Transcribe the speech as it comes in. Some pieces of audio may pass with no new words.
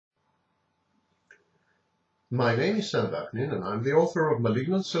My name is Sam Vaknin, and I'm the author of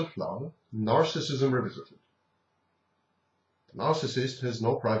Malignant Self-Love, Narcissism Revisited. The narcissist has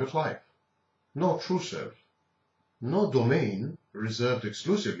no private life, no true self, no domain reserved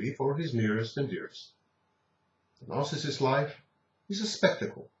exclusively for his nearest and dearest. The narcissist's life is a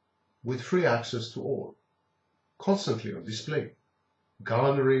spectacle with free access to all, constantly on display,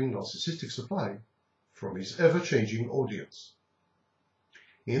 garnering narcissistic supply from his ever-changing audience.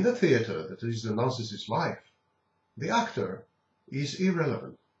 In the theater that is the narcissist's life, the actor is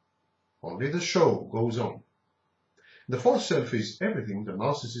irrelevant. Only the show goes on. The false self is everything the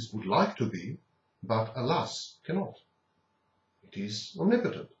narcissist would like to be, but alas, cannot. It is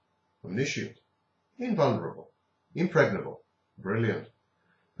omnipotent, omniscient, invulnerable, impregnable, brilliant,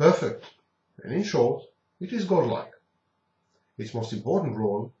 perfect, and in short, it is godlike. Its most important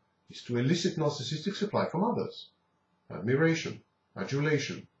role is to elicit narcissistic supply from others: admiration,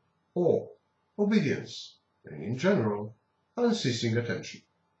 adulation, awe, obedience, and in general, unceasing attention.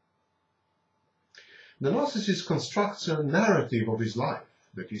 The narcissist constructs a narrative of his life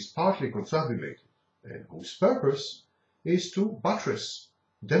that is partly confabulated, and whose purpose is to buttress,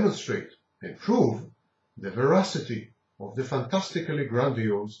 demonstrate, and prove the veracity of the fantastically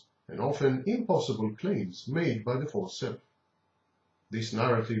grandiose and often impossible claims made by the false self. This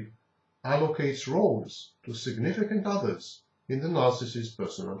narrative allocates roles to significant others in the narcissist's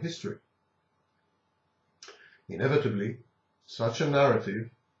personal history. Inevitably, such a narrative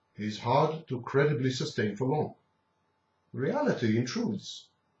is hard to credibly sustain for long. Reality intrudes,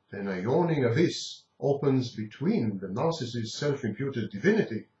 and a yawning abyss opens between the narcissist's self-imputed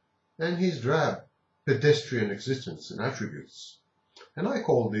divinity and his drab, pedestrian existence and attributes, and I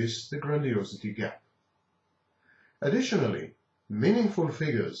call this the Grandiosity Gap. Additionally, meaningful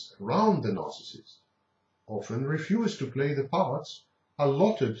figures around the narcissist often refuse to play the parts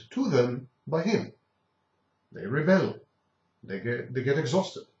allotted to them by him. They rebel, they get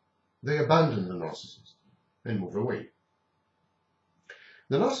exhausted, they abandon the narcissist and move away.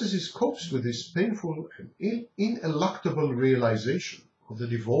 The narcissist copes with this painful and ineluctable realization of the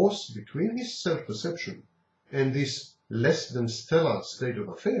divorce between his self-perception and this less than stellar state of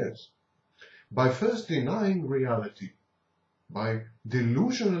affairs by first denying reality, by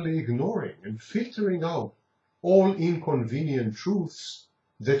delusionally ignoring and filtering out all inconvenient truths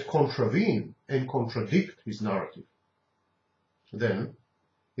that contravene and contradict his narrative. Then,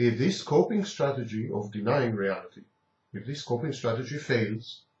 if this coping strategy of denying reality, if this coping strategy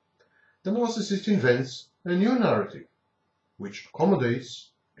fails, the narcissist invents a new narrative, which accommodates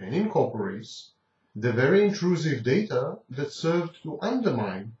and incorporates the very intrusive data that served to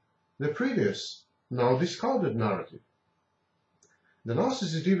undermine the previous, now discarded narrative. The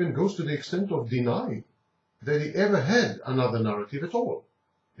narcissist even goes to the extent of denying that he ever had another narrative at all,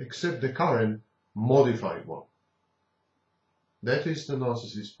 except the current modified one. That is the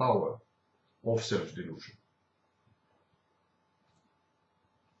narcissist's power of self-delusion.